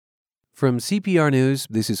From CPR News,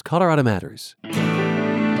 this is Colorado Matters.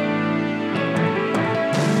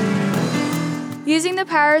 Using the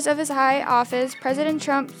powers of his high office, President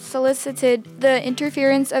Trump solicited the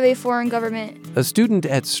interference of a foreign government. A student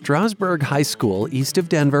at Strasburg High School, east of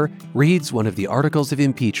Denver, reads one of the articles of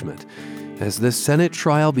impeachment. As the Senate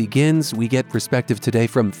trial begins, we get perspective today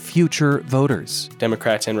from future voters.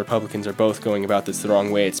 Democrats and Republicans are both going about this the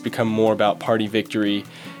wrong way. It's become more about party victory,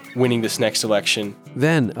 winning this next election.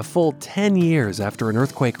 Then, a full 10 years after an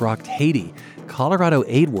earthquake rocked Haiti, Colorado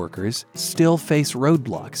aid workers still face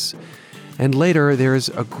roadblocks. And later, there's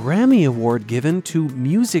a Grammy Award given to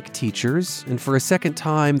music teachers, and for a second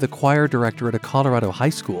time, the choir director at a Colorado high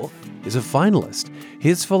school is a finalist.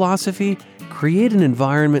 His philosophy? Create an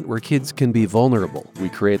environment where kids can be vulnerable. We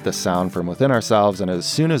create the sound from within ourselves, and as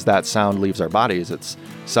soon as that sound leaves our bodies, it's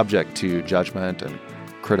subject to judgment and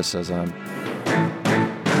criticism.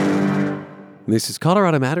 This is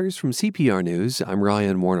Colorado Matters from CPR News. I'm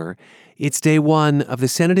Ryan Warner. It's day one of the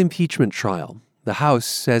Senate impeachment trial. The House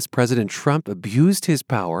says President Trump abused his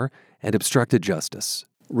power and obstructed justice.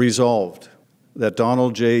 Resolved that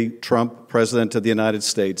Donald J. Trump, President of the United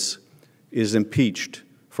States, is impeached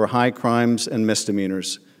for high crimes and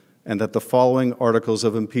misdemeanors, and that the following articles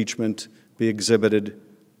of impeachment be exhibited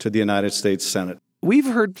to the United States Senate. We've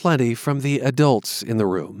heard plenty from the adults in the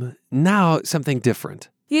room. Now, something different.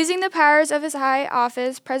 Using the powers of his high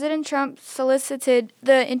office, President Trump solicited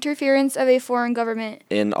the interference of a foreign government.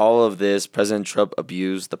 In all of this, President Trump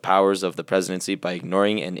abused the powers of the presidency by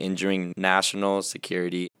ignoring and injuring national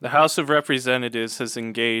security. The House of Representatives has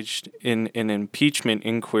engaged in an impeachment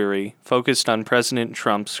inquiry focused on President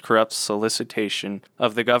Trump's corrupt solicitation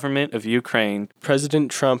of the government of Ukraine. President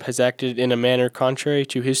Trump has acted in a manner contrary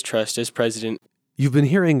to his trust as president. You've been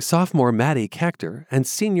hearing sophomore Maddie Kechter and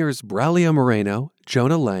seniors Braulio Moreno,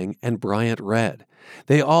 Jonah Lang, and Bryant Redd.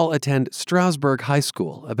 They all attend Strasburg High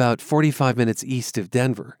School, about 45 minutes east of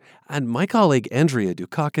Denver. And my colleague Andrea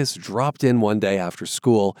Dukakis dropped in one day after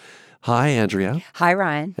school. Hi, Andrea. Hi,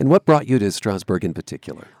 Ryan. And what brought you to Strasburg in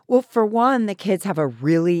particular? Well, for one, the kids have a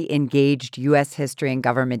really engaged U.S. history and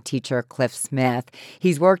government teacher, Cliff Smith.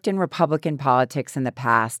 He's worked in Republican politics in the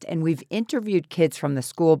past, and we've interviewed kids from the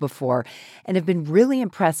school before and have been really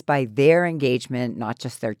impressed by their engagement, not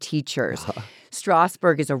just their teachers.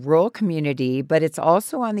 Strasburg is a rural community, but it's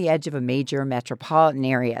also on the edge of a major metropolitan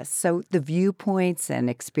area, so the viewpoints and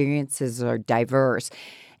experiences are diverse.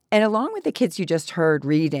 And along with the kids you just heard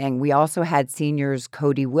reading, we also had seniors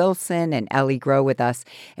Cody Wilson and Ellie Grow with us,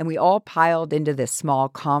 and we all piled into this small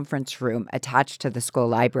conference room attached to the school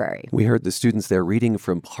library. We heard the students there reading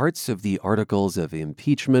from parts of the articles of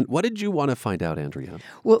impeachment. What did you want to find out, Andrea?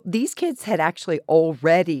 Well, these kids had actually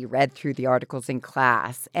already read through the articles in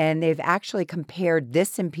class, and they've actually compared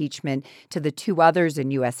this impeachment to the two others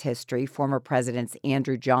in U.S. history, former Presidents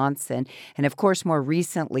Andrew Johnson and, of course, more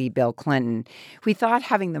recently, Bill Clinton. We thought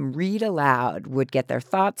having them read aloud would get their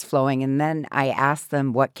thoughts flowing, and then I asked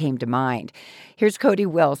them what came to mind. Here's Cody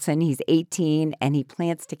Wilson. He's 18, and he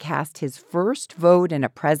plans to cast his first vote in a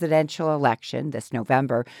presidential election this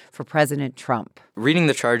November for President Trump. Reading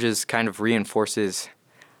the charges kind of reinforces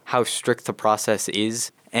how strict the process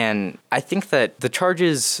is, and I think that the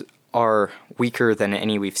charges are weaker than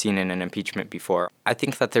any we've seen in an impeachment before. I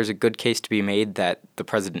think that there's a good case to be made that the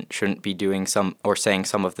president shouldn't be doing some or saying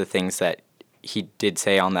some of the things that he did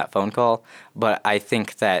say on that phone call, but I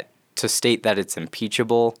think that to state that it's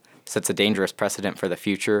impeachable sets a dangerous precedent for the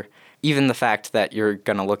future. Even the fact that you're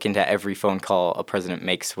going to look into every phone call a president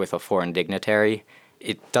makes with a foreign dignitary,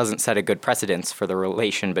 it doesn't set a good precedence for the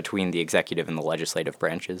relation between the executive and the legislative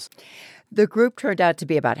branches. The group turned out to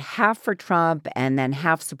be about half for Trump and then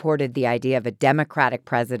half supported the idea of a Democratic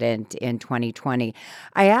president in 2020.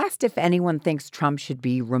 I asked if anyone thinks Trump should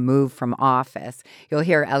be removed from office. You'll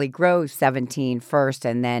hear Ellie Grow, 17, first,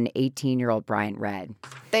 and then 18-year-old Bryant Redd.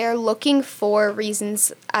 They're looking for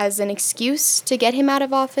reasons as an excuse to get him out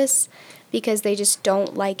of office because they just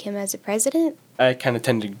don't like him as a president. I kind of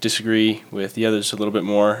tend to disagree with the others a little bit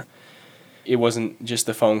more. It wasn't just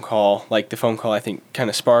the phone call. Like, the phone call, I think, kind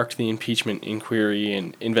of sparked the impeachment inquiry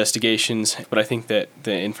and investigations. But I think that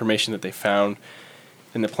the information that they found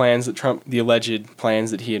and the plans that Trump, the alleged plans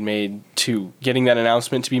that he had made to getting that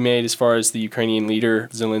announcement to be made as far as the Ukrainian leader,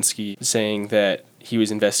 Zelensky, saying that he was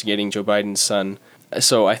investigating Joe Biden's son.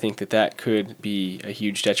 So I think that that could be a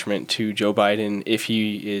huge detriment to Joe Biden if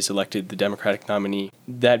he is elected the Democratic nominee.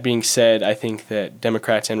 That being said, I think that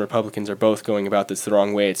Democrats and Republicans are both going about this the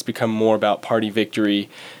wrong way. It's become more about party victory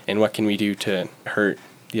and what can we do to hurt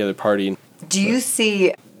the other party. Do you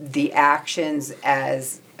see the actions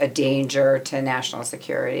as a danger to national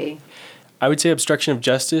security? I would say obstruction of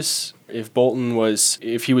justice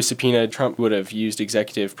If he was subpoenaed, Trump would have used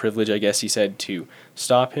executive privilege, I guess he said, to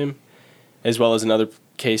stop him, as well as in other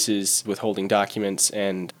cases withholding documents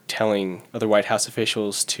and telling other White House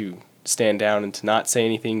officials to stand down and to not say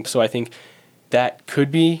anything. So I think that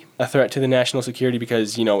could be a threat to the national security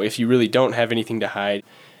because, if you really don't have anything to hide,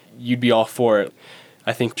 you'd be all for it.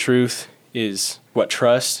 I think truth is what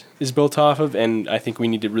trust is built off of, and I think we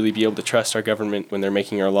need to really be able to trust our government when they're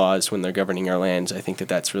making our laws, when they're governing our lands. I think that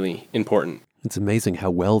that's really important. It's amazing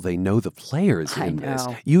how well they know the players in this.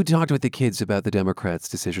 You talked with the kids about the Democrats'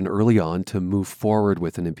 decision early on to move forward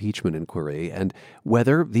with an impeachment inquiry and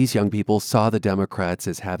whether these young people saw the Democrats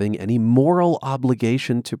as having any moral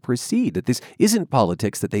obligation to proceed, that this isn't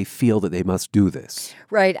politics, that they feel that they must do this.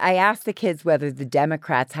 Right. I asked the kids whether the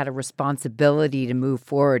Democrats had a responsibility to move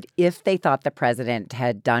forward if they thought the president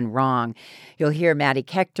had done wrong. You'll hear Maddie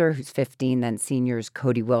Kechter, who's 15, then seniors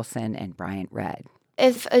Cody Wilson and Bryant Redd.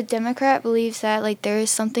 If a Democrat believes that there is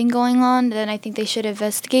something going on, then I think they should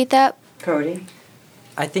investigate that. Cody?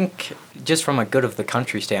 I think just from a good of the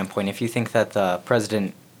country standpoint, if you think that the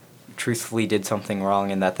president truthfully did something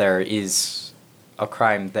wrong and that there is a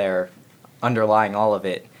crime there underlying all of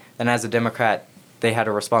it, then as a Democrat, they had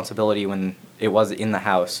a responsibility when it was in the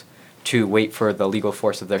House to wait for the legal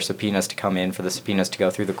force of their subpoenas to come in, for the subpoenas to go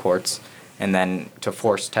through the courts, and then to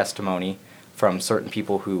force testimony from certain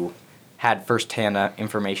people who had first-hand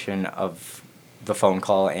information of the phone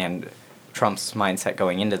call and Trump's mindset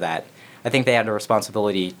going into that. I think they had a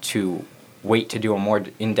responsibility to wait to do a more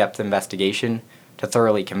in-depth investigation to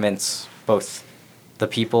thoroughly convince both the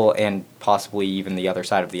people and possibly even the other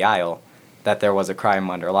side of the aisle that there was a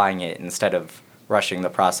crime underlying it instead of rushing the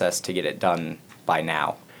process to get it done by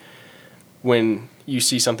now. When you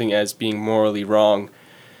see something as being morally wrong,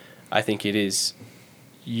 I think it is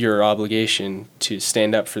your obligation to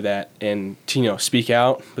stand up for that and to, speak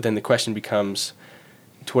out. But then the question becomes,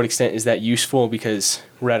 to what extent is that useful? Because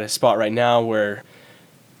we're at a spot right now where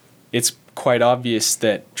it's quite obvious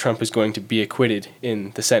that Trump is going to be acquitted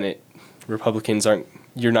in the Senate.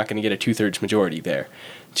 You're not going to get a 2/3 majority there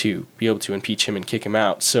to be able to impeach him and kick him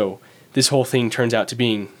out. So this whole thing turns out to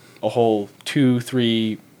being a whole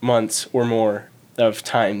 2-3 months or more of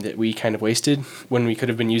time that we kind of wasted when we could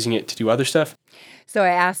have been using it to do other stuff. So I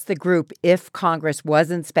asked the group, if Congress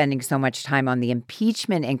wasn't spending so much time on the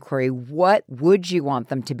impeachment inquiry, what would you want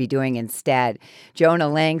them to be doing instead? Jonah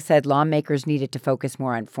Lang said lawmakers needed to focus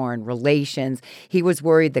more on foreign relations. He was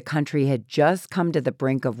worried the country had just come to the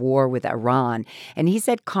brink of war with Iran. And he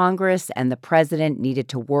said Congress and the president needed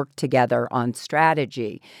to work together on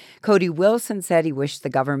strategy. Cody Wilson said he wished the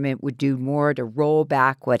government would do more to roll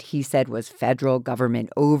back what he said was federal government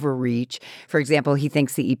overreach. For example, he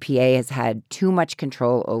thinks the EPA has had too much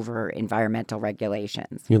control over environmental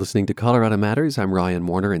regulations. You're listening to Colorado Matters. I'm Ryan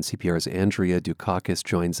Warner, and CPR's Andrea Dukakis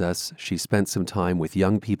joins us. She spent some time with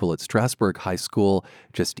young people at Strasburg High School,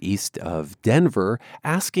 just east of Denver,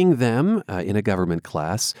 asking them in a government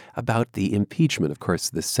class about the impeachment. Of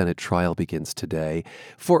course, the Senate trial begins today.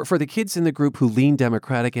 For the kids in the group who lean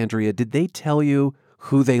Democratic, Andrea, did they tell you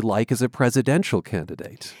who they like as a presidential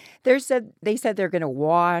candidate? They said they're going to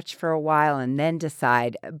watch for a while and then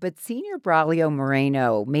decide. But Senior Braulio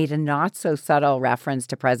Moreno made a not-so-subtle reference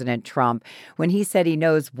to President Trump when he said he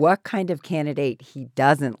knows what kind of candidate he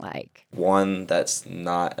doesn't like. One that's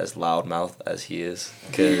not as loudmouth as he is.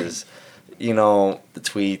 Because, the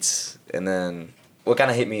tweets. And then what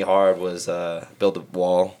kind of hit me hard was build a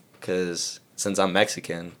wall. Because since I'm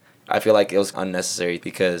Mexican, I feel like it was unnecessary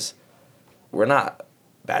because we're not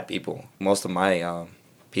bad people. Most of my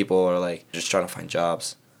people are just trying to find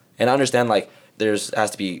jobs. And I understand there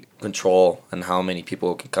has to be control on how many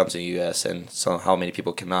people can come to the U.S. and how many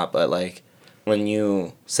people cannot. But when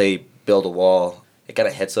you say build a wall, it kind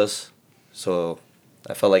of hits us. So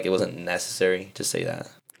I felt like it wasn't necessary to say that.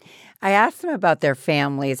 I asked them about their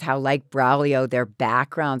families, how, like Braulio, their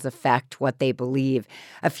backgrounds affect what they believe.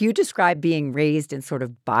 A few describe being raised in sort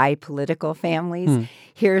of bi-political families.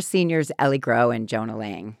 Here's seniors Ellie Groh and Jonah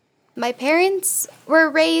Lang. My parents were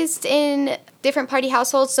raised in different party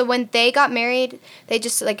households, so when they got married, they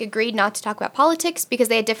just agreed not to talk about politics because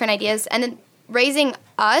they had different ideas. And then raising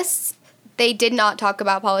us, they did not talk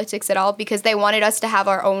about politics at all because they wanted us to have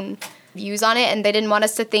our own views on it, and they didn't want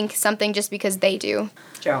us to think something just because they do.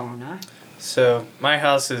 Jonah? So my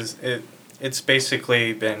house it's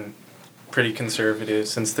basically been pretty conservative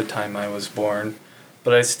since the time I was born,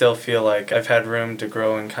 but I still feel like I've had room to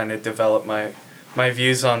grow and kind of develop my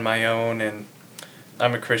views on my own, and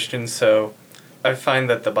I'm a Christian, so I find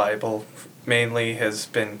that the Bible mainly has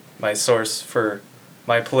been my source for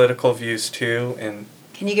my political views too, and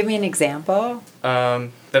Can you give me an example?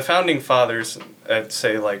 The founding fathers, I'd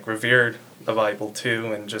say, like, revered the Bible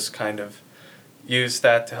too, and just kind of used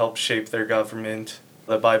that to help shape their government.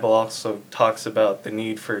 The Bible also talks about the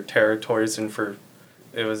need for territories, and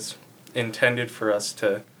it was intended for us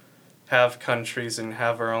to have countries and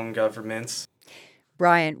have our own governments.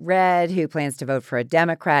 Bryant Redd, who plans to vote for a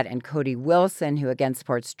Democrat, and Cody Wilson, who again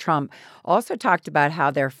supports Trump, also talked about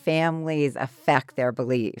how their families affect their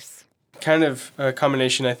beliefs. Kind of a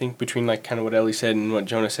combination, I think, between like kind of what Ellie said and what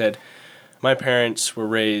Jonah said. My parents were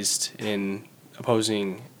raised in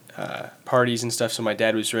opposing parties and stuff, so my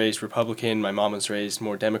dad was raised Republican, my mom was raised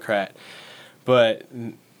more Democrat. But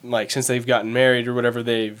like since they've gotten married or whatever,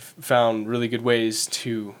 they've found really good ways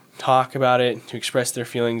to talk about it, to express their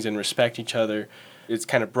feelings and respect each other. It's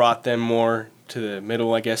kind of brought them more to the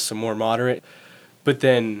middle, I guess, so more moderate. But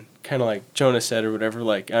then, kind of like Jonah said or whatever,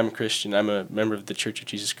 like I'm a Christian, I'm a member of the Church of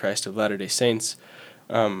Jesus Christ of Latter-day Saints.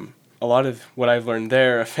 A lot of what I've learned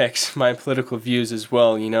there affects my political views as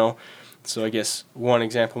well, you know. So I guess one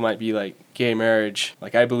example might be like gay marriage.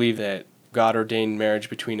 Like I believe that God ordained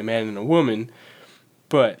marriage between a man and a woman,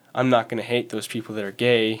 but I'm not going to hate those people that are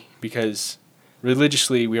gay because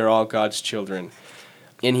religiously we are all God's children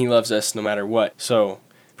and he loves us no matter what. So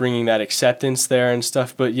bringing that acceptance there and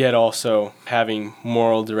stuff, but yet also having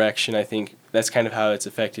moral direction, I think that's kind of how it's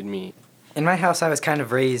affected me. In my house, I was kind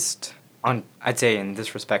of raised on, I'd say in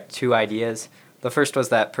this respect, two ideas. The first was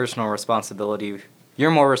that personal responsibility. You're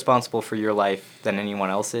more responsible for your life than anyone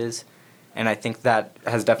else is. And I think that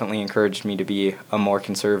has definitely encouraged me to be a more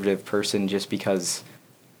conservative person just because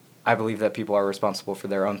I believe that people are responsible for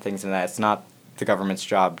their own things and that it's not the government's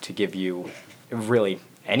job to give you really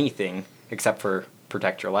anything except for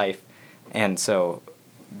protect your life. And so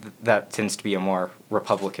that tends to be a more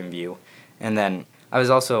Republican view. And then I was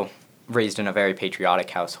also raised in a very patriotic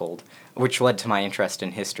household, which led to my interest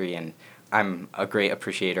in history, and I'm a great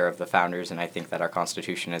appreciator of the founders, and I think that our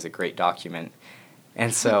Constitution is a great document.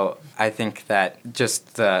 And so I think that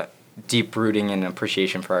just the deep rooting and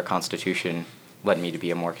appreciation for our Constitution led me to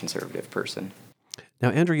be a more conservative person. Now,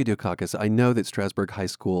 Andrea Dukakis, I know that Strasburg High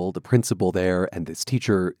School, the principal there and this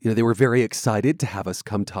teacher, they were very excited to have us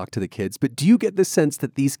come talk to the kids. But do you get the sense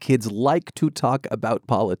that these kids like to talk about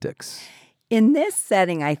politics? In this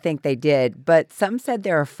setting, I think they did, but some said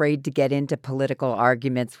they're afraid to get into political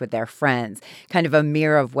arguments with their friends, kind of a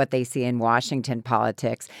mirror of what they see in Washington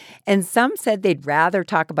politics. And some said they'd rather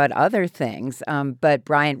talk about other things, but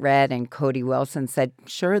Bryant Redd and Cody Wilson said,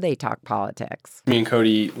 sure, they talk politics. Me and Cody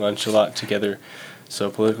eat lunch a lot together, so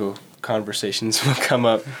political conversations will come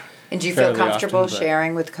up. And do you feel comfortable often,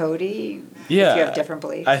 sharing with Cody if you have different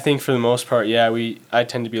beliefs? I think for the most part, yeah. I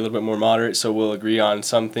tend to be a little bit more moderate, so we'll agree on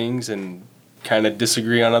some things and kind of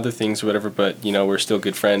disagree on other things or whatever, but, you know, we're still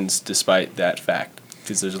good friends despite that fact,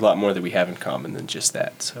 because there's a lot more that we have in common than just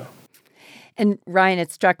that, so. And Ryan,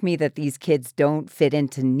 it struck me that these kids don't fit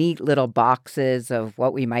into neat little boxes of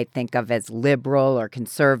what we might think of as liberal or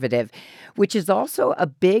conservative, which is also a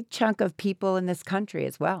big chunk of people in this country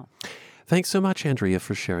as well. Thanks so much, Andrea,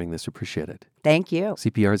 for sharing this. Appreciate it. Thank you.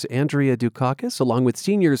 CPR's Andrea Dukakis, along with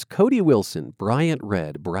seniors Cody Wilson, Bryant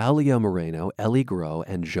Redd, Braulio Moreno, Ellie Groh,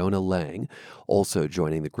 and Jonah Lang. Also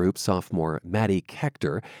joining the group, sophomore Maddie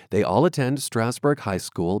Kechter. They all attend Strasburg High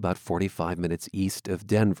School, about 45 minutes east of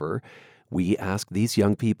Denver. We asked these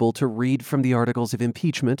young people to read from the articles of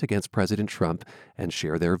impeachment against President Trump and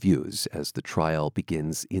share their views as the trial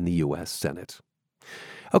begins in the U.S. Senate.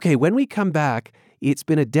 Okay, when we come back, it's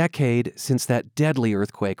been a decade since that deadly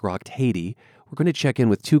earthquake rocked Haiti. We're going to check in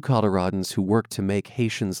with two Coloradans who work to make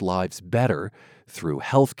Haitians' lives better through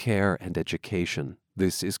health care and education.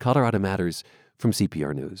 This is Colorado Matters from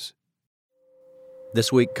CPR News.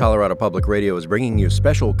 This week, Colorado Public Radio is bringing you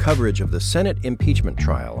special coverage of the Senate impeachment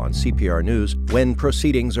trial on CPR News when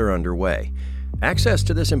proceedings are underway. Access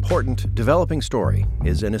to this important, developing story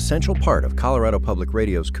is an essential part of Colorado Public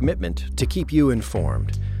Radio's commitment to keep you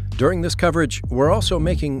informed. During this coverage, we're also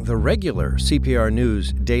making the regular CPR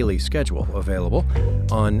News daily schedule available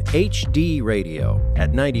on HD Radio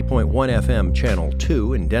at 90.1 FM Channel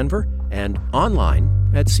 2 in Denver and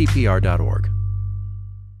online at cpr.org.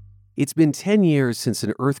 It's been 10 years since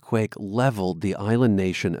an earthquake leveled the island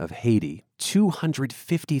nation of Haiti.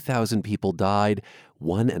 250,000 people died,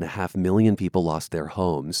 1.5 million people lost their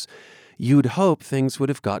homes. You'd hope things would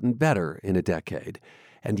have gotten better in a decade.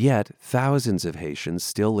 And yet, thousands of Haitians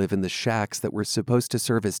still live in the shacks that were supposed to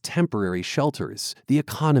serve as temporary shelters. The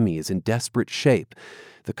economy is in desperate shape.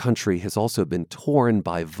 The country has also been torn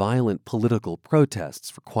by violent political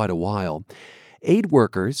protests for quite a while. Aid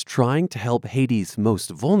workers trying to help Haiti's most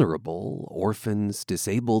vulnerable, orphans,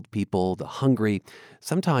 disabled people, the hungry.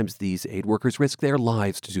 Sometimes these aid workers risk their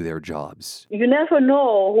lives to do their jobs. You never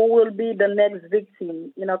know who will be the next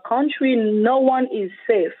victim. In a country, no one is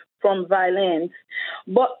safe from violence.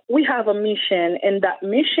 But we have a mission, and that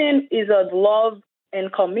mission is of love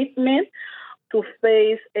and commitment to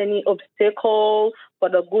face any obstacle for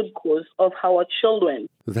the good cause of our children.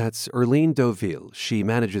 That's Erlene Deauville. She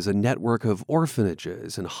manages a network of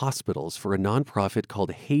orphanages and hospitals for a nonprofit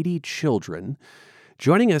called Haiti Children.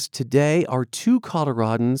 Joining us today are two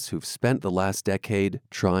Coloradans who've spent the last decade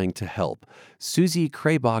trying to help. Susie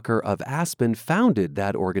Kraybacher of Aspen founded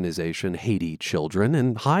that organization, Haiti Children.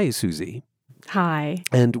 And hi, Susie. Hi.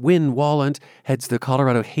 And Wynn Wallant heads the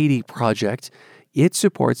Colorado Haiti Project. It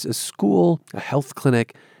supports a school, a health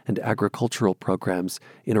clinic, and agricultural programs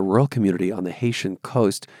in a rural community on the Haitian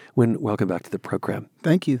coast. Wynn, welcome back to the program.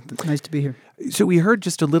 Thank you. It's nice to be here. So we heard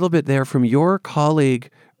just a little bit there from your colleague,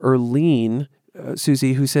 Erlene,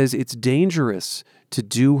 Susie, who says it's dangerous to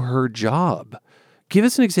do her job. Give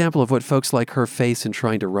us an example of what folks like her face in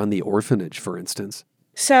trying to run the orphanage, for instance.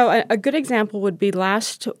 So a good example would be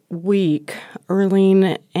last week,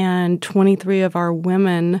 Erlene and 23 of our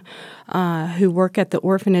women who work at the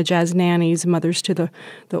orphanage as nannies, mothers to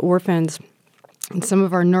the orphans, and some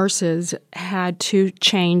of our nurses had to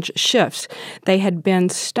change shifts. They had been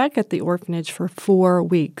stuck at the orphanage for 4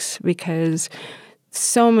 weeks because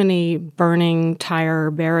so many burning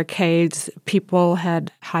tire barricades. People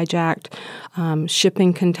had hijacked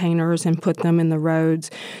shipping containers and put them in the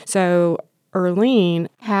roads. So Erlene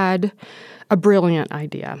had a brilliant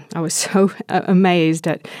idea. I was so amazed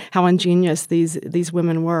at how ingenious these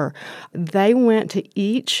women were. They went to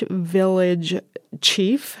each village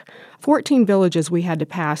chief. 14 villages we had to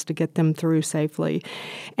pass to get them through safely.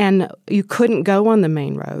 And you couldn't go on the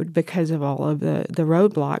main road because of all of the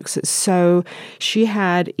roadblocks. So she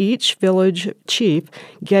had each village chief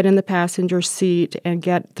get in the passenger seat and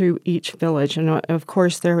get through each village. And of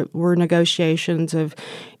course, there were negotiations of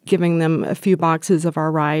giving them a few boxes of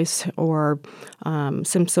our rice or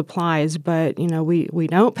some supplies. But, we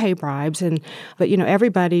don't pay bribes. But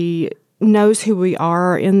everybody knows who we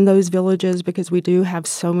are in those villages because we do have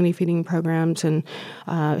so many feeding programs and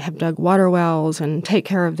have dug water wells and take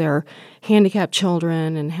care of their handicapped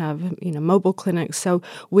children and have mobile clinics. So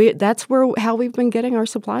that's how we've been getting our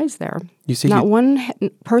supplies there. Not one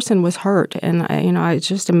person was hurt, and it's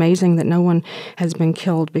just amazing that no one has been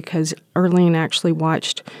killed because Erlene actually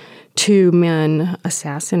watched 2 men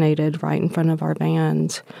assassinated right in front of our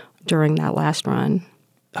vans during that last run.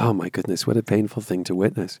 Oh, my goodness, what a painful thing to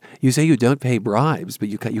witness. You say you don't pay bribes, but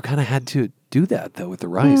you kind of had to do that, though, with the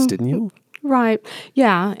rice, didn't you? Right.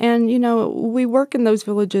 Yeah. And, we work in those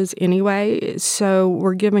villages anyway, so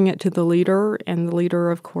we're giving it to the leader. And the leader,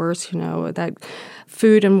 of course, that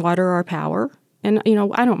food and water are power. And,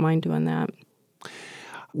 I don't mind doing that.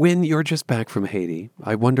 When you're just back from Haiti,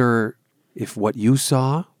 I wonder if what you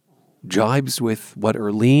saw jibes with what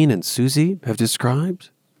Erlene and Susie have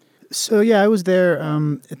described? So, I was there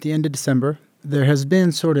at the end of December. There has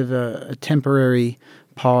been sort of a temporary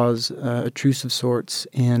pause, a truce of sorts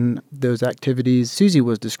in those activities Susie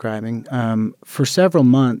was describing. For several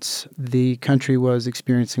months, the country was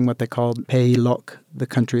experiencing what they called pays lock. The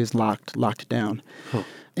country is locked down. Huh.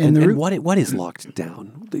 And what is locked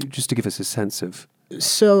down? Just to give us a sense of...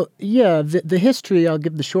 So, the history, I'll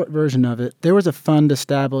give the short version of it. There was a fund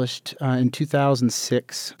established in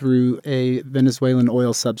 2006 through a Venezuelan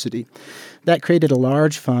oil subsidy. That created a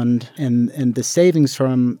large fund, and the savings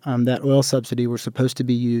from that oil subsidy were supposed to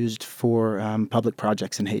be used for public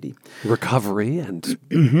projects in Haiti. Recovery and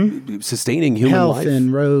sustaining human health life.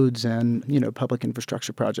 And roads and, public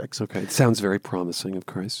infrastructure projects. Okay, it sounds very promising, of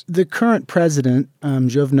course. The current president,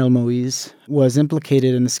 Jovenel Moise, was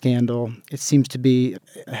implicated in the scandal. It seems to be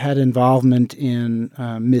had involvement in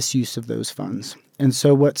misuse of those funds. And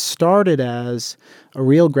so what started as a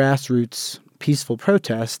real grassroots peaceful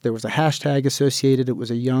protest, there was a hashtag associated. It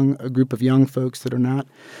was a group of young folks that are not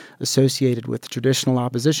associated with traditional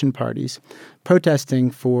opposition parties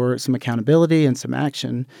protesting for some accountability and some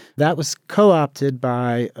action. That was co-opted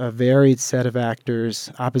by a varied set of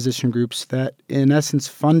actors, opposition groups that in essence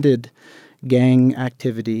funded gang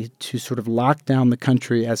activity to sort of lock down the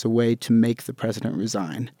country as a way to make the president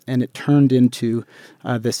resign. And it turned into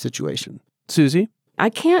this situation. Susie? I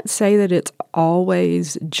can't say that it's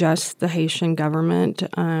always just the Haitian government.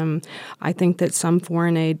 I think that some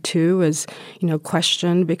foreign aid, too, is,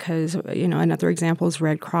 questioned because, another example is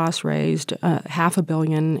Red Cross raised $500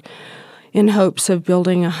 million in hopes of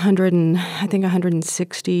building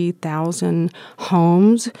 160,000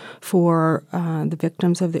 homes for the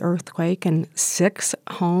victims of the earthquake, and 6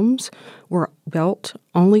 homes were built,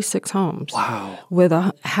 only 6 homes. Wow. With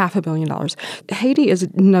 $500 million. Haiti is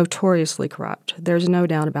notoriously corrupt. There's no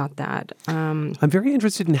doubt about that. I'm very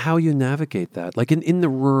interested in how you navigate that. Like in the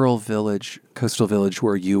rural village, coastal village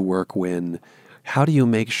where you work, Win, how do you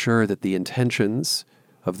make sure that the intentions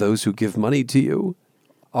of those who give money to you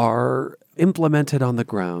are implemented on the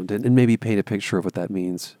ground, and maybe paint a picture of what that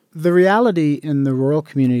means? The reality in the rural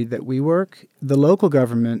community that we work, the local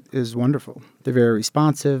government is wonderful. They're very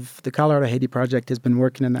responsive. The Colorado Haiti Project has been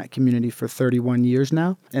working in that community for 31 years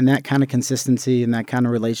now, and that kind of consistency and that kind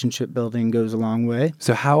of relationship building goes a long way.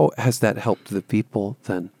 So how has that helped the people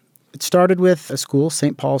then? It started with a school,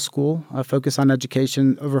 St. Paul's School, a focus on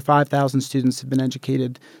education. Over 5,000 students have been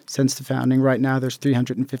educated since the founding. Right now, there's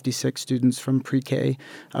 356 students from pre-K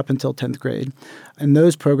up until 10th grade. And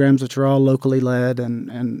those programs, which are all locally led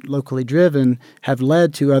and locally driven, have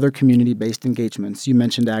led to other community-based engagements. You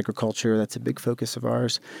mentioned agriculture. That's a big focus of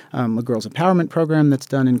ours. A girls' empowerment program that's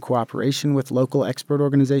done in cooperation with local expert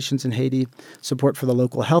organizations in Haiti, support for the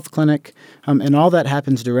local health clinic, and all that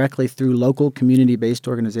happens directly through local community-based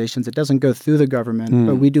organizations. It doesn't go through the government,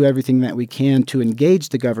 but we do everything that we can to engage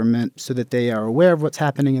the government so that they are aware of what's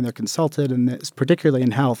happening and they're consulted, and it's particularly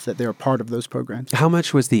in health that they're a part of those programs. How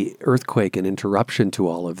much was the earthquake an interruption to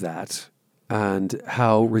all of that? And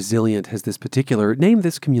how resilient has this particular, name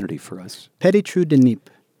this community for us? Petit-Trou de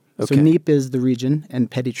Nipe. Okay. So Nipe is the region,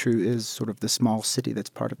 and Petit-Trou is sort of the small city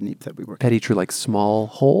that's part of Nipe that we work in. Petit-Trou, like small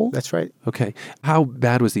hole? That's right. Okay. How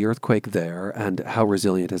bad was the earthquake there, and how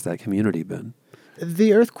resilient has that community been?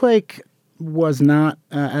 The earthquake was not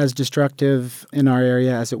as destructive in our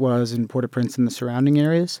area as it was in Port-au-Prince and the surrounding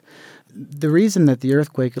areas. The reason that the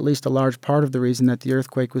earthquake, at least a large part of the reason that the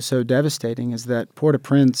earthquake was so devastating, is that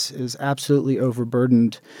Port-au-Prince is absolutely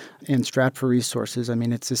overburdened and strapped for resources. I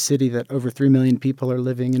mean, it's a city that over 3 million people are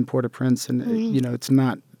living in Port-au-Prince, and it's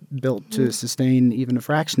not built to sustain even a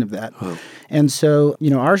fraction of that. Oh. And so,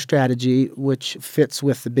 our strategy, which fits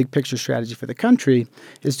with the big picture strategy for the country,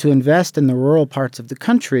 is to invest in the rural parts of the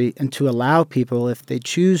country and to allow people, if they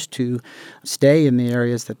choose to stay in the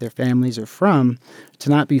areas that their families are from, to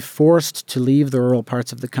not be forced to leave the rural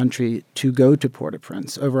parts of the country to go to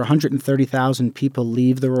Port-au-Prince. Over 130,000 people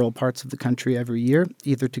leave the rural parts of the country every year,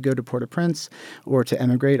 either to go to Port-au-Prince or to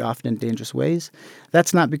emigrate, often in dangerous ways.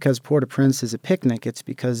 That's not because Port-au-Prince is a picnic. It's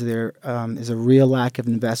because there is a real lack of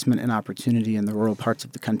investment and opportunity in the rural parts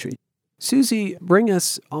of the country. Susie, bring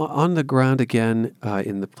us on the ground again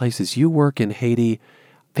in the places you work in Haiti.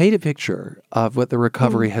 Paint a picture of what the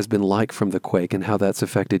recovery has been like from the quake and how that's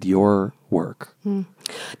affected your work.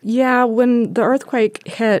 Yeah, when the earthquake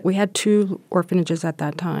hit, we had 2 orphanages at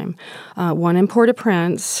that time. One in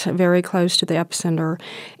Port-au-Prince, very close to the epicenter,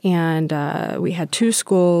 and we had 2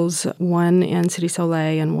 schools, one in Cité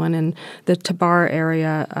Soleil and one in the Tabar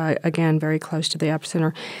area, again, very close to the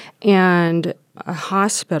epicenter, and a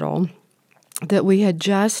hospital that we had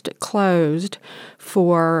just closed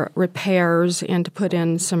for repairs and to put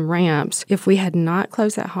in some ramps. If we had not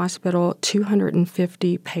closed that hospital,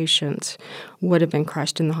 250 patients would have been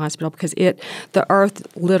crushed in the hospital because the earth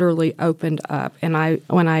literally opened up. And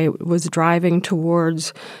when I was driving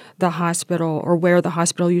towards the hospital, or where the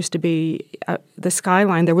hospital used to be, the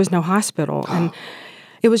skyline, there was no hospital, and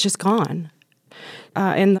it was just gone.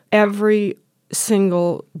 And every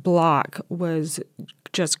single block was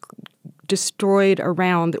just destroyed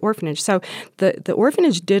around the orphanage. So the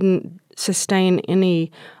orphanage didn't sustain any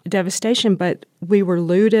devastation, but we were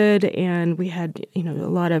looted, and we had a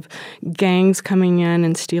lot of gangs coming in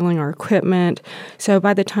and stealing our equipment. So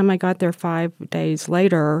by the time I got there 5 days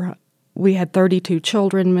later, we had 32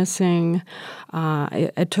 children missing.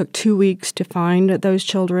 It took 2 weeks to find those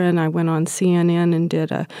children. I went on CNN and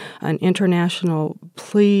did an international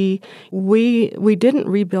plea. We didn't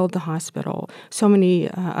rebuild the hospital. So many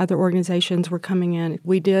other organizations were coming in.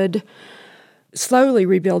 We did slowly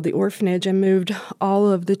rebuild the orphanage and moved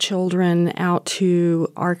all of the children out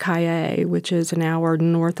to Arcaye, which is an hour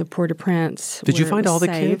north of Port-au-Prince. Did you find all the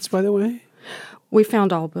kids, by the way? We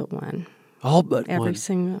found all but one. All but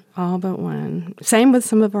one? All but one. Same with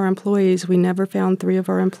some of our employees. We never found 3 of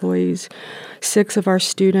our employees. 6 of our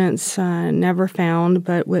students never found,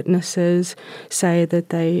 but witnesses say that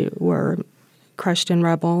they were crushed in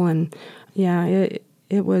rubble. And yeah,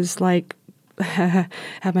 it was like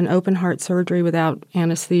having open heart surgery without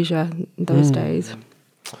anesthesia those days.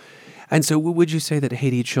 And so would you say that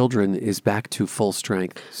Haiti Children is back to full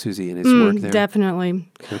strength, Susie, in its work there? Definitely.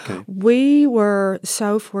 Okay. We were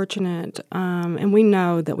so fortunate, and we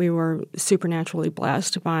know that we were supernaturally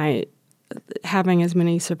blessed by having as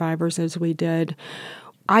many survivors as we did.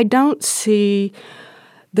 I don't see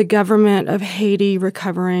the government of Haiti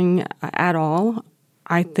recovering at all.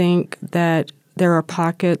 I think that there are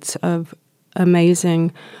pockets of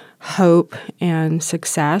amazing hope and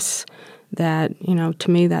success that,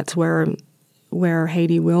 to me, that's where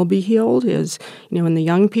Haiti will be healed is, in the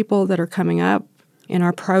young people that are coming up in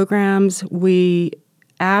our programs, we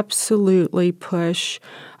absolutely push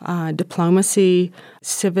diplomacy,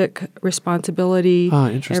 civic responsibility.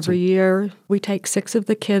 Every year. We take 6 of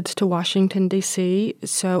the kids to Washington, D.C.,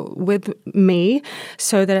 with me,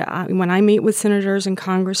 so that when I meet with senators and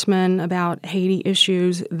congressmen about Haiti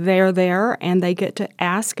issues, they're there and they get to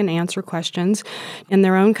ask and answer questions in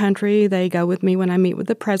their own country. They go with me when I meet with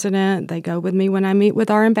the president. They go with me when I meet with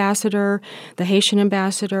our ambassador, the Haitian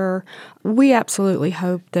ambassador. We absolutely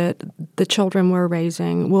hope that the children we're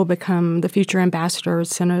raising will become the future ambassadors,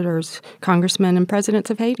 senators, congressmen, and presidents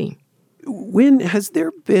of Haiti. When has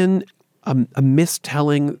there been a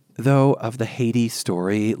mistelling, though, of the Haiti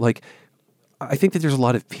story? Like, I think that there's a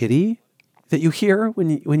lot of pity that you hear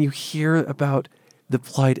when you hear about the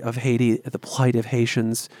plight of Haiti, the plight of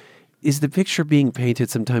Haitians. Is the picture being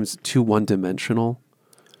painted sometimes too one-dimensional?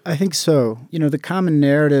 I think so. The common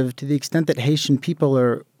narrative, to the extent that Haitian people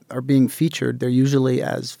are being featured, they're usually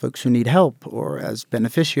as folks who need help or as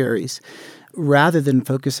beneficiaries, rather than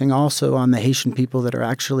focusing also on the Haitian people that are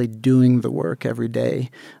actually doing the work every day.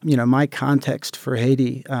 My context for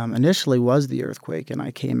Haiti initially was the earthquake, and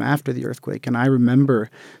I came after the earthquake. And I remember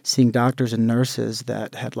seeing doctors and nurses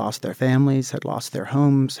that had lost their families, had lost their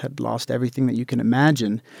homes, had lost everything that you can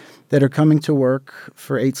imagine, that are coming to work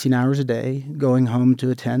for 18 hours a day, going home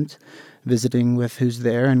to a tent, visiting with who's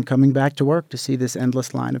there, and coming back to work to see this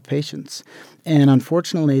endless line of patients. And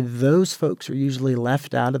unfortunately, those folks are usually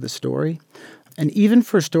left out of the story. And even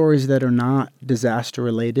for stories that are not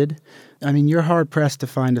disaster-related, you're hard-pressed to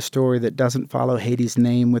find a story that doesn't follow Haiti's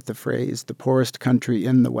name with the phrase, the poorest country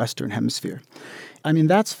in the Western Hemisphere.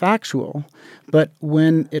 That's factual, but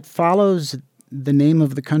when it follows the name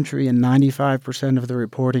of the country in 95% of the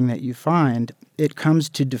reporting that you find, it comes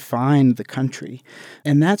to define the country.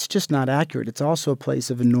 And that's just not accurate. It's also a place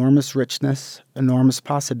of enormous richness, enormous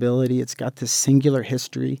possibility. It's got this singular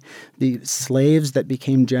history. The slaves that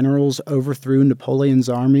became generals overthrew Napoleon's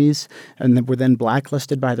armies and were then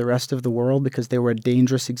blacklisted by the rest of the world because they were a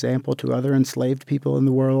dangerous example to other enslaved people in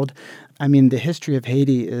the world. The history of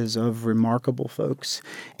Haiti is of remarkable folks.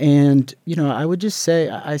 And, I would just say,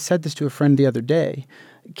 I said this to a friend the other day,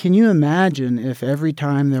 can you imagine if every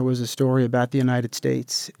time there was a story about the United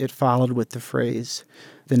States, it followed with the phrase,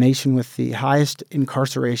 the nation with the highest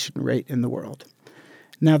incarceration rate in the world?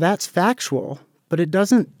 Now, that's factual, but it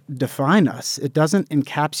doesn't define us. It doesn't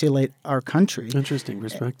encapsulate our country. Interesting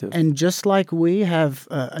perspective. And just like we have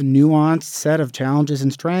a nuanced set of challenges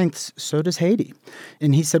and strengths, so does Haiti.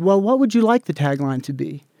 And he said, well, what would you like the tagline to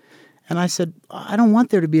be? And I said, I don't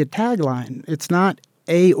want there to be a tagline. It's not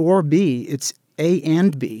A or B. It's A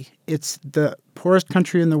and B. It's the poorest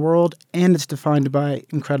country in the world, and it's defined by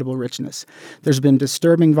incredible richness. There's been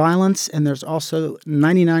disturbing violence, and there's also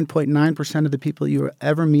 99.9% of the people you will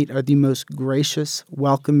ever meet are the most gracious,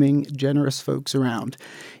 welcoming, generous folks around.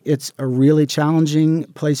 It's a really challenging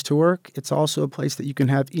place to work. It's also a place that you can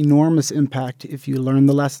have enormous impact if you learn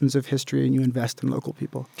the lessons of history and you invest in local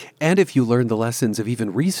people. And if you learn the lessons of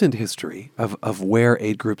even recent history of where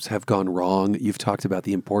aid groups have gone wrong. You've talked about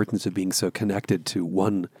the importance of being so connected to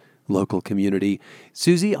one local community.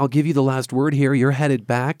 Susie, I'll give you the last word here. You're headed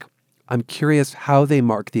back. I'm curious how they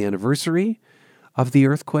mark the anniversary of the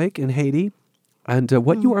earthquake in Haiti and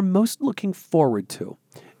what you are most looking forward to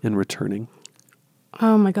in returning.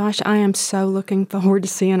 Oh my gosh, I am so looking forward to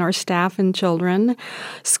seeing our staff and children.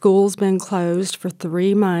 School's been closed for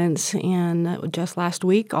 3 months, and just last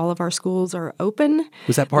week, all of our schools are open.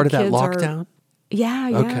 Was that part of that lockdown?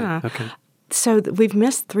 Yeah. Okay. So we've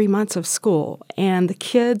missed 3 months of school, and the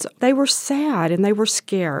kids, they were sad and they were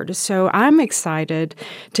scared. So I'm excited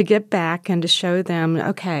to get back and to show them,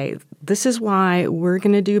 okay, this is why we're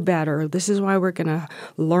going to do better. This is why we're going to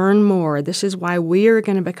learn more. This is why we are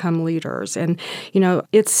going to become leaders. And,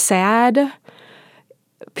 it's sad.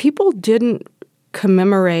 People didn't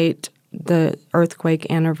commemorate the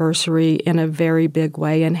earthquake anniversary in a very big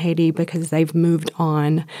way in Haiti because they've moved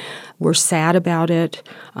on. We're sad about it.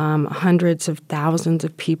 Hundreds of thousands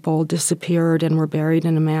of people disappeared and were buried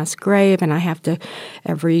in a mass grave, and I have to,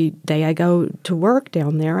 every day I go to work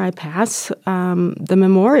down there, I pass the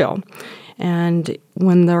memorial. And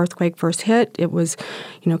when the earthquake first hit, it was,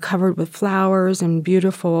 covered with flowers and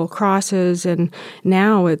beautiful crosses. And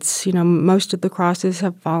now it's, most of the crosses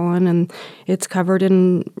have fallen and it's covered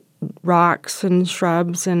in rocks and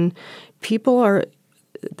shrubs. And people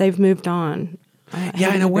they've moved on.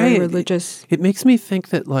 In a way, religious. It makes me think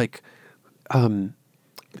that,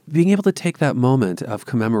 being able to take that moment of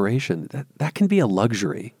commemoration, that can be a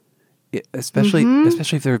luxury. Especially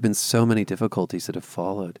if there have been so many difficulties that have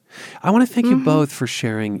followed. I want to thank you both for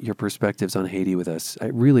sharing your perspectives on Haiti with us. I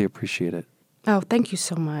really appreciate it. Oh, thank you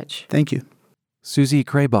so much. Thank you. Susie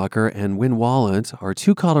Kraybacher and Win Wallant are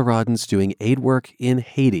two Coloradans doing aid work in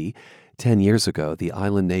Haiti. 10 years ago, the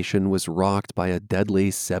island nation was rocked by a deadly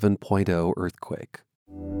 7.0 earthquake.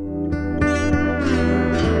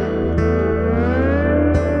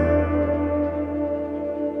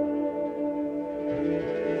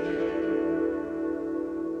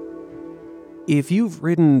 If you've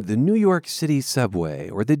ridden the New York City subway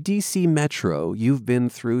or the DC Metro, you've been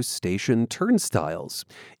through station turnstiles.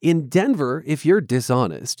 In Denver, if you're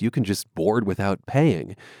dishonest, you can just board without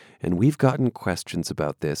paying. And we've gotten questions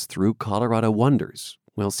about this through Colorado Wonders.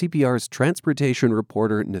 Well, CPR's transportation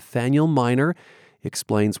reporter Nathaniel Miner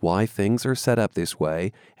explains why things are set up this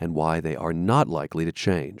way and why they are not likely to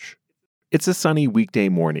change. It's a sunny weekday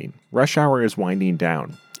morning. Rush hour is winding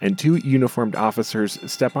down, and two uniformed officers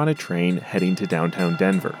step on a train heading to downtown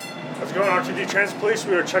Denver. How's it going, RTD Transit Police?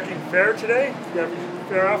 We are checking fare today. You have your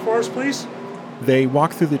fare out for us, please? They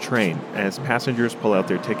walk through the train as passengers pull out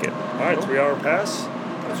their ticket. All right, 3-hour pass.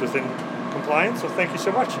 That's within compliance, so thank you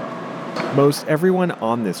so much. Most everyone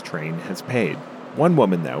on this train has paid. One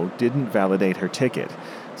woman, though, didn't validate her ticket.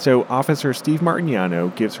 So Officer Steve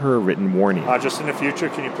Martignano gives her a written warning. Just in the future,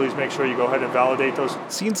 can you please make sure you go ahead and validate those?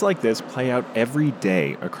 Scenes like this play out every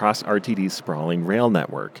day across RTD's sprawling rail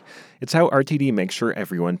network. It's how RTD makes sure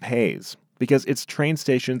everyone pays, because its train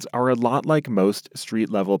stations are a lot like most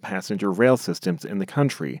street-level passenger rail systems in the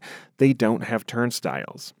country. They don't have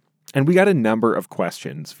turnstiles. And we got a number of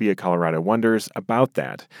questions via Colorado Wonders about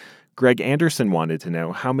that. Greg Anderson wanted to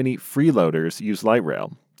know how many freeloaders use light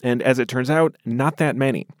rail. And as it turns out, not that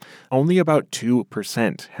many. Only about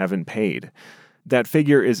 2% haven't paid. That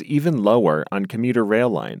figure is even lower on commuter rail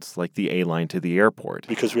lines like the A line to the airport.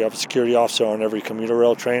 Because we have a security officer on every commuter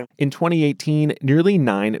rail train. In 2018, nearly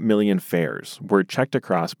 9 million fares were checked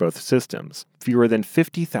across both systems. Fewer than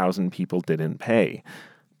 50,000 people didn't pay.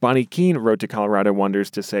 Bonnie Keene wrote to Colorado Wonders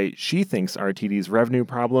to say she thinks RTD's revenue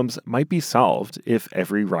problems might be solved if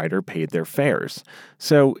every rider paid their fares.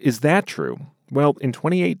 So is that true? Well, in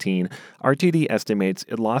 2018, RTD estimates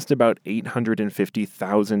it lost about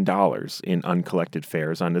 $850,000 in uncollected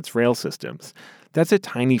fares on its rail systems. That's a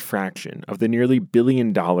tiny fraction of the nearly $1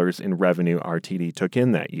 billion in revenue RTD took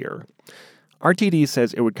in that year. RTD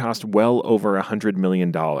says it would cost well over $100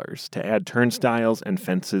 million to add turnstiles and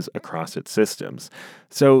fences across its systems.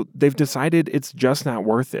 So they've decided it's just not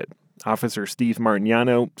worth it. Officer Steve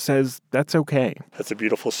Martignano says that's okay. That's a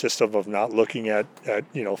beautiful system of not looking at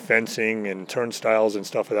fencing and turnstiles and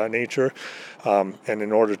stuff of that nature. And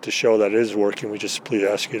in order to show that it is working, we just please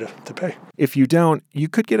ask you to pay. If you don't, you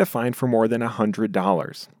could get a fine for more than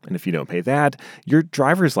 $100. And if you don't pay that, your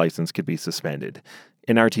driver's license could be suspended.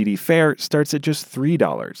 An RTD fare starts at just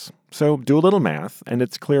 $3. So do a little math, and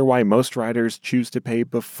it's clear why most riders choose to pay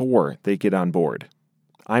before they get on board.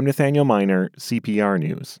 I'm Nathaniel Miner, CPR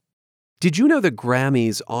News. Did you know the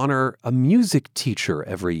Grammys honor a music teacher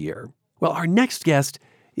every year? Well, our next guest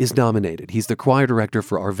is nominated. He's the choir director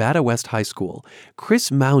for Arvada West High School. Chris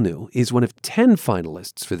Maunu is one of 10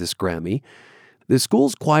 finalists for this Grammy. The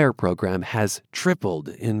school's choir program has tripled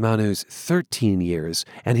in Maunu's 13 years,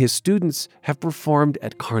 and his students have performed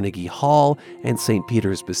at Carnegie Hall and St.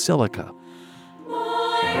 Peter's Basilica.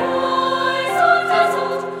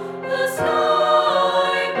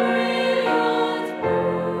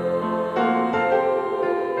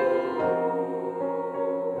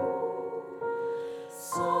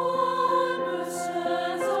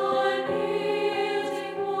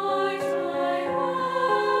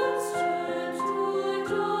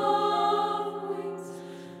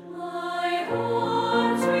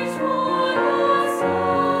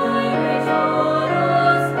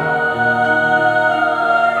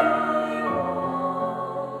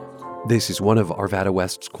 This is one of Arvada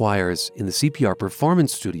West's choirs in the CPR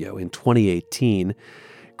Performance Studio in 2018.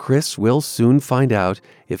 Chris will soon find out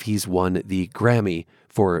if he's won the Grammy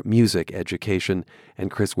for music education. And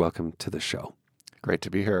Chris, welcome to the show. Great to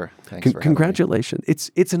be here. Thanks for having me. Congratulations.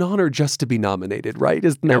 It's an honor just to be nominated, right?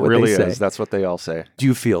 Isn't that what they say? It really is. That's what they all say. Do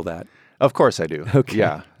you feel that? Of course I do. Okay.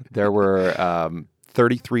 Yeah. There were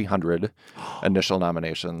 3,300 initial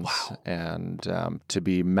nominations. Wow. And to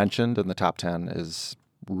be mentioned in the top 10 is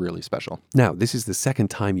really special. Now, this is the second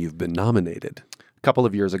time you've been nominated. A couple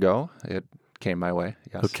of years ago, it came my way,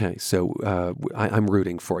 yes. Okay, so I'm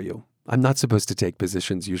rooting for you. I'm not supposed to take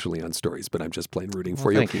positions usually on stories, but I'm just plain rooting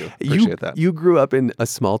for you. Thank you. Appreciate that. You grew up in a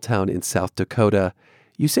small town in South Dakota.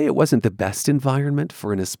 You say it wasn't the best environment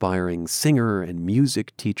for an aspiring singer and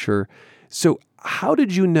music teacher. So how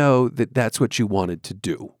did you know that that's what you wanted to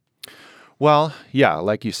do? Well, yeah,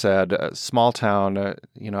 like you said, small town,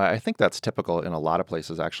 I think that's typical in a lot of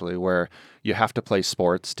places, actually, where you have to play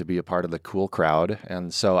sports to be a part of the cool crowd.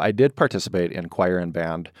 And so I did participate in choir and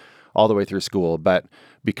band all the way through school, but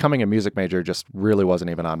becoming a music major just really wasn't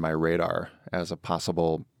even on my radar as a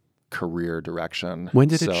possible career direction. When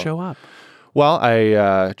did it show up? Well,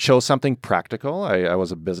 I chose something practical. I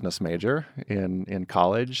was a business major in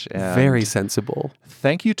college. And very sensible.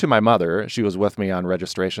 Thank you to my mother. She was with me on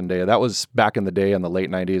registration day. That was back in the day in the late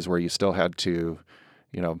 90s where you still had to,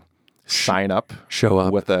 sign up. Show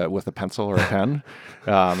up. With a pencil or a pen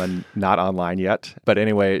and not online yet. But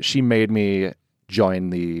anyway, she made me join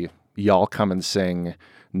the Y'all Come and Sing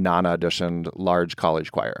non-auditioned large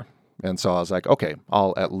college choir. And so I was like, okay,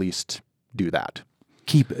 I'll at least do that.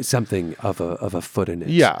 Keep something of a foot in it.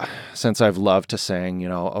 Yeah, since I've loved to sing,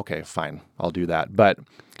 okay, fine, I'll do that. But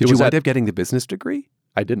did you wind up getting the business degree?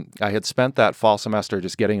 I didn't. I had spent that fall semester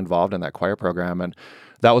just getting involved in that choir program, and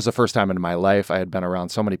that was the first time in my life I had been around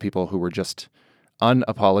so many people who were just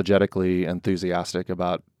unapologetically enthusiastic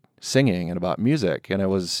about singing and about music. And it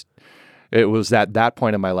was at that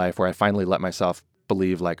point in my life where I finally let myself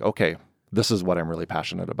believe, like, okay, this is what I'm really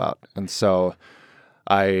passionate about. And so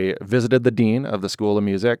I visited the dean of the School of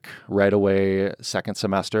Music right away, second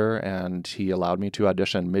semester, and he allowed me to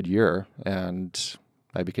audition mid-year, and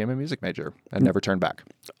I became a music major and never turned back.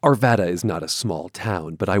 Arvada is not a small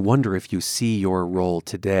town, but I wonder if you see your role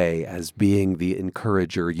today as being the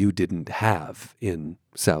encourager you didn't have in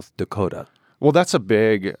South Dakota. Well, that's a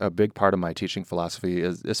big part of my teaching philosophy,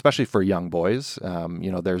 is especially for young boys.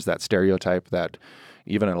 There's that stereotype that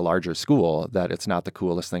even in a larger school, that it's not the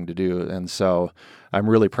coolest thing to do. And so I'm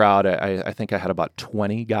really proud. I think I had about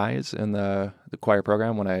 20 guys in the choir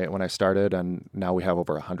program when I started, and now we have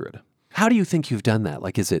over 100. How do you think you've done that?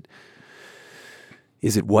 Like, is it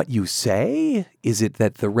what you say? Is it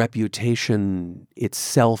that the reputation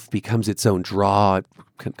itself becomes its own draw,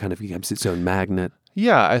 kind of becomes its own magnet?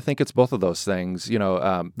 Yeah, I think it's both of those things.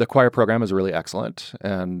 The choir program is really excellent,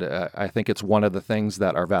 and I think it's one of the things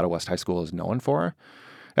that Arvada West High School is known for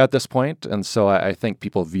at this point. And so I think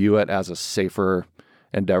people view it as a safer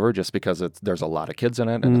endeavor just because there's a lot of kids in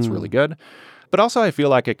it, and it's really good. But also I feel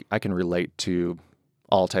like I can relate to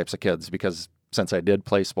all types of kids, because since I did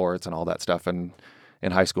play sports and all that stuff in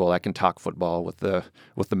high school, I can talk football with the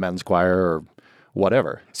men's choir or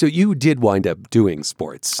whatever. So you did wind up doing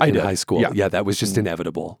sports in high school. Yeah, that was just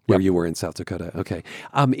inevitable where you were in South Dakota. Okay.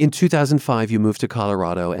 In 2005, you moved to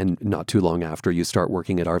Colorado, and not too long after, you start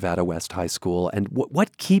working at Arvada West High School. And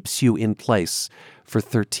what keeps you in place for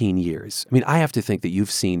 13 years? I mean, I have to think that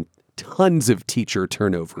you've seen tons of teacher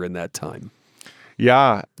turnover in that time.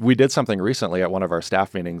 Yeah, we did something recently at one of our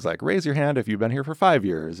staff meetings, like raise your hand if you've been here for 5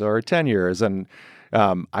 years or 10 years. And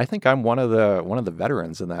I think I'm one of the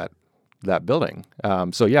veterans in that building.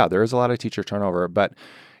 So yeah, there is a lot of teacher turnover, but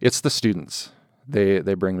it's the students.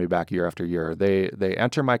 They bring me back year after year. They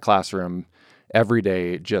enter my classroom every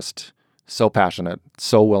day just so passionate,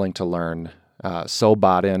 so willing to learn, so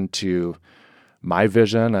bought into my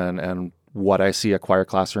vision and what I see a choir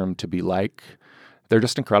classroom to be like. They're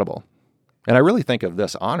just incredible. And I really think of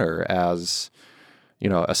this honor as,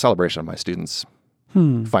 a celebration of my students'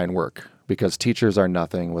 fine work, because teachers are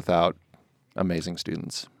nothing without amazing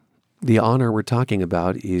students. The honor we're talking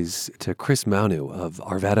about is to Chris Maunu of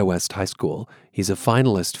Arvada West High School. He's a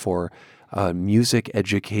finalist for a Music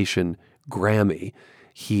Education Grammy.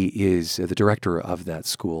 He is the director of that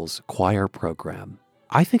school's choir program.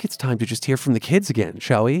 I think it's time to just hear from the kids again,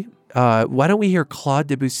 shall we? Why don't we hear Claude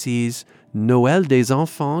Debussy's Noël des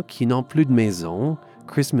enfants qui n'ont plus de maison,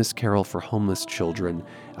 Christmas Carol for Homeless Children,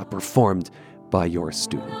 performed by your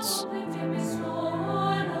students. It's all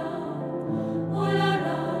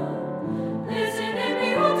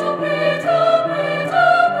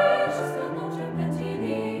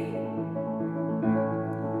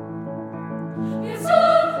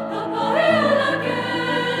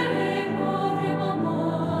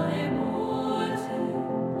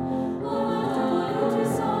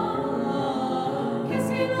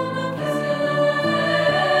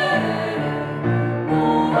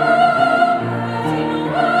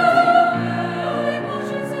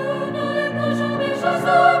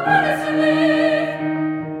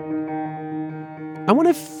I want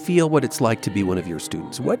to feel what it's like to be one of your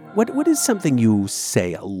students. What is something you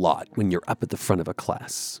say a lot when you're up at the front of a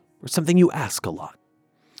class, or something you ask a lot?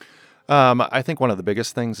 I think one of the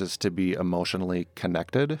biggest things is to be emotionally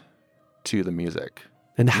connected to the music.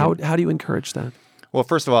 And how do you encourage that? Well,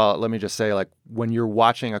 first of all, let me just say, like, when you're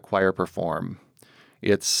watching a choir perform,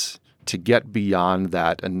 it's to get beyond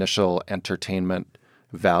that initial entertainment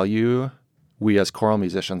value. We as choral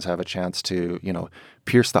musicians have a chance to,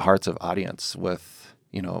 pierce the hearts of audience with,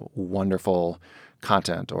 wonderful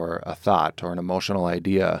content or a thought or an emotional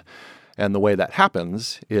idea. And the way that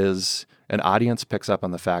happens is an audience picks up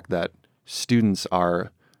on the fact that students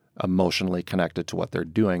are emotionally connected to what they're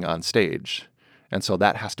doing on stage. And so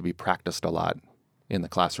that has to be practiced a lot in the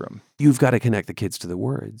classroom. You've got to connect the kids to the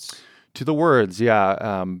words. To the words,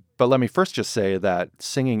 yeah. But let me first just say that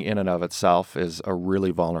singing in and of itself is a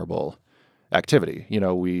really vulnerable activity.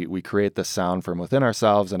 We create this sound from within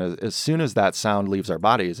ourselves, and as soon as that sound leaves our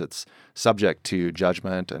bodies, it's subject to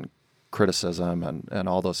judgment and criticism and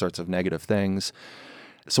all those sorts of negative things.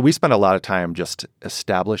 So we spend a lot of time just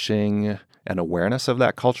establishing an awareness of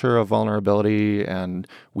that culture of vulnerability, and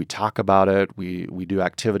we talk about it. We do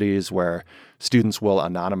activities where students will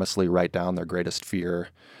anonymously write down their greatest fear,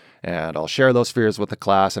 and I'll share those fears with the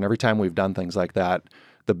class. And every time we've done things like that,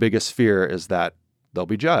 the biggest fear is that they'll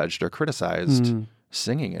be judged or criticized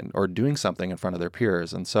singing or doing something in front of their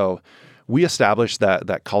peers. And so we establish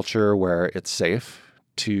that culture where it's safe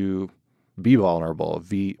to be vulnerable,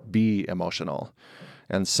 be emotional.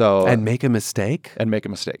 And make a mistake?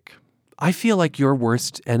 I feel like your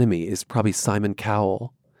worst enemy is probably Simon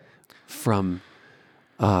Cowell from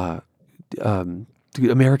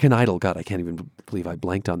American Idol. God, I can't even believe I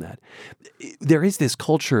blanked on that. There is this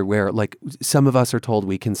culture where, like, some of us are told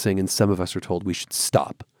we can sing and some of us are told we should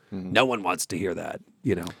stop. Mm-hmm. No one wants to hear that,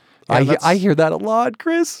 Yeah, I hear that a lot,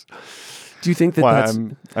 Chris. Do you think that that's...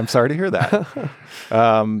 I'm sorry to hear that.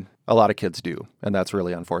 A lot of kids do, and that's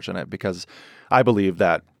really unfortunate because I believe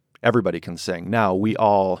that everybody can sing. Now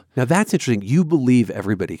that's interesting. You believe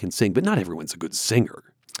everybody can sing, but not everyone's a good singer.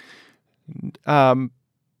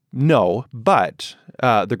 No, but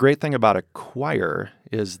the great thing about a choir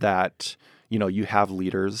is that, you have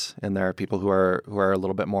leaders in there, people who are a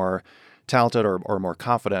little bit more talented or more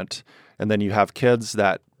confident. And then you have kids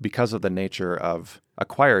that, because of the nature of a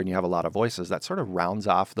choir, and you have a lot of voices, that sort of rounds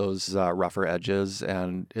off those rougher edges,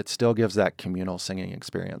 and it still gives that communal singing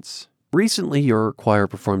experience. Recently, your choir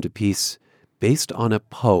performed a piece based on a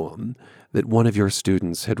poem that one of your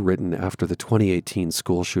students had written after the 2018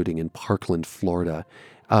 school shooting in Parkland, Florida.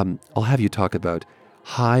 I'll have you talk about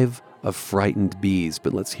Hive of Frightened Bees,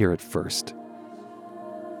 but let's hear it first.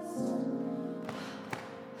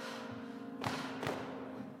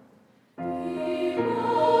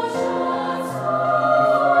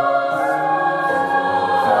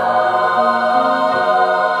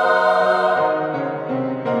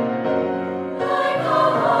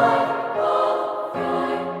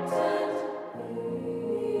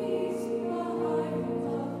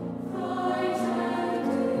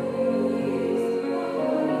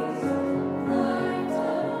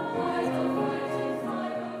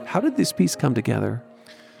 How did this piece come together?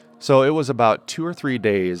 So it was about 2 or 3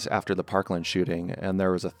 days after the Parkland shooting, and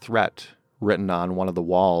there was a threat written on one of the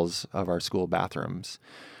walls of our school bathrooms.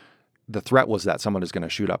 The threat was that someone is going to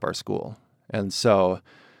shoot up our school. And so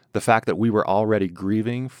the fact that we were already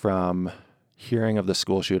grieving from hearing of the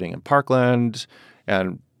school shooting in Parkland,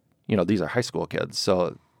 and, these are high school kids,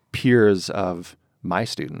 so peers of my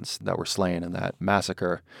students that were slain in that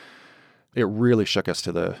massacre, it really shook us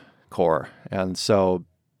to the core. And so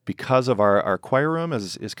because of our choir room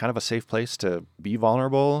is kind of a safe place to be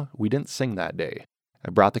vulnerable, we didn't sing that day. I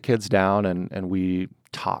brought the kids down and we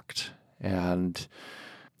talked. And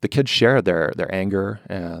the kids shared their anger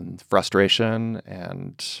and frustration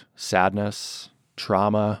and sadness,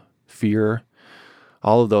 trauma, fear,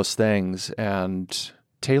 all of those things. And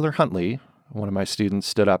Taylor Huntley, one of my students,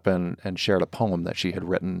 stood up and shared a poem that she had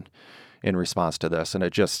written in response to this. And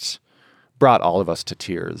it just brought all of us to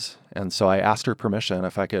tears. And so I asked her permission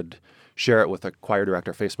if I could share it with a choir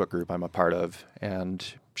director Facebook group I'm a part of. And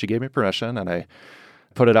she gave me permission, and I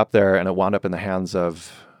put it up there, and it wound up in the hands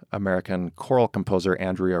of American choral composer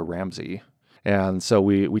Andrea Ramsey. And so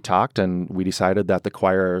we talked, and we decided that the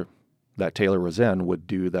choir that Taylor was in would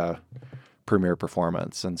do the premiere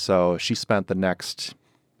performance. And so she spent the next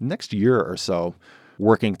year or so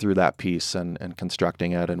working through that piece and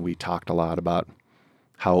constructing it. And we talked a lot about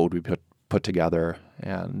how it would be put together,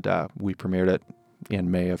 and we premiered it in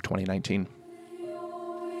May of 2019.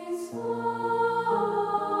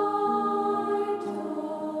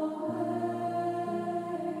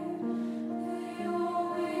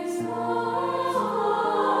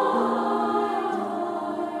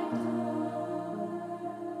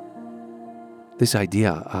 This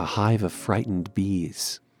idea, a hive of frightened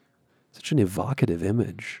bees. Such an evocative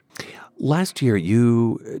image. Last year,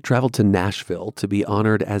 you traveled to Nashville to be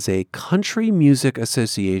honored as a Country Music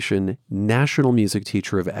Association National Music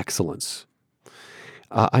Teacher of Excellence.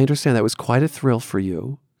 I understand that was quite a thrill for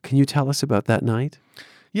you. Can you tell us about that night?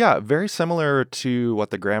 Yeah, very similar to what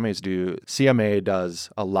the Grammys do. CMA does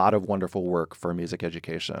a lot of wonderful work for music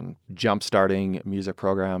education, jump-starting music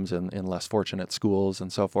programs in less fortunate schools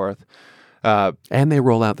and so forth. And they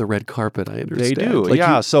roll out the red carpet, I understand. They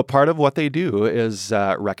do, So part of what they do is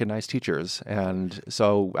recognize teachers. And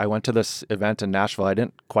so I went to this event in Nashville. I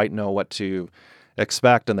didn't quite know what to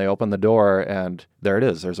expect, and they opened the door, and there it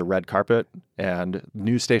is. There's a red carpet, and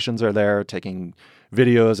news stations are there taking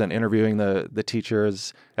videos and interviewing the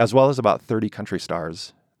teachers, as well as about 30 country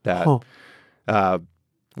stars that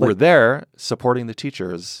were there supporting the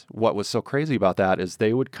teachers. What was so crazy about that is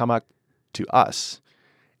they would come up to us,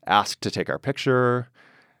 ask to take our picture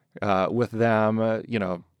with them,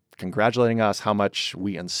 congratulating us, how much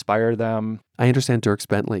we inspire them. I understand Dierks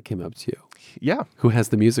Bentley came up to you. Yeah. Who has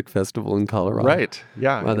the music festival in Colorado. Right.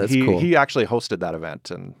 Yeah. Wow, that's cool. He actually hosted that event,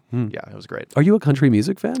 and yeah, it was great. Are you a country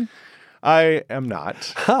music fan? I am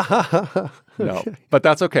not. No, but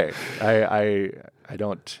that's okay. I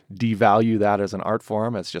don't devalue that as an art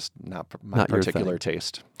form. It's just not my particular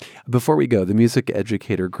taste. Before we go, the Music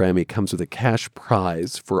Educator Grammy comes with a cash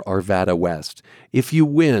prize for Arvada West. If you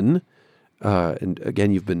win, and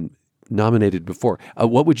again, you've been nominated before,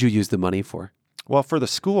 what would you use the money for? Well, for the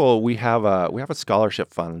school, we have a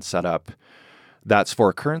scholarship fund set up that's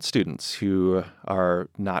for current students who are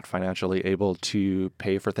not financially able to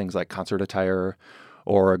pay for things like concert attire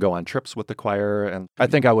or go on trips with the choir. And I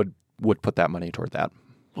think I would put that money toward that.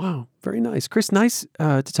 Wow, very nice. Chris, nice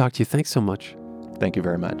to talk to you. Thanks so much. Thank you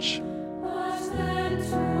very much.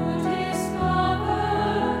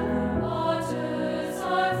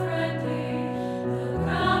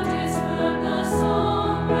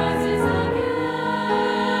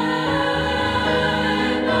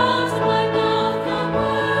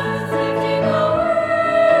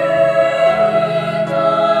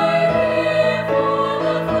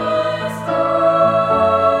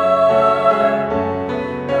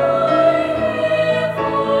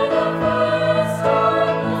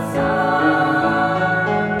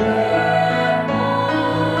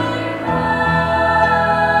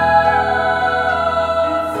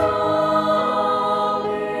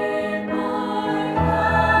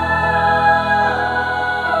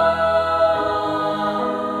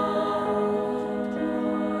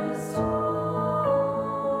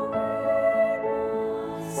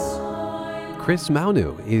 Chris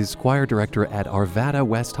Maunu is choir director at Arvada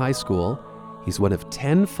West High School. He's one of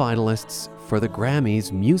 10 finalists for the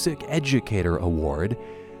Grammys Music Educator Award.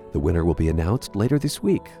 The winner will be announced later this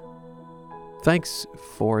week. Thanks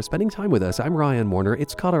for spending time with us. I'm Ryan Warner.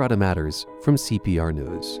 It's Colorado Matters from CPR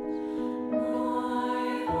News.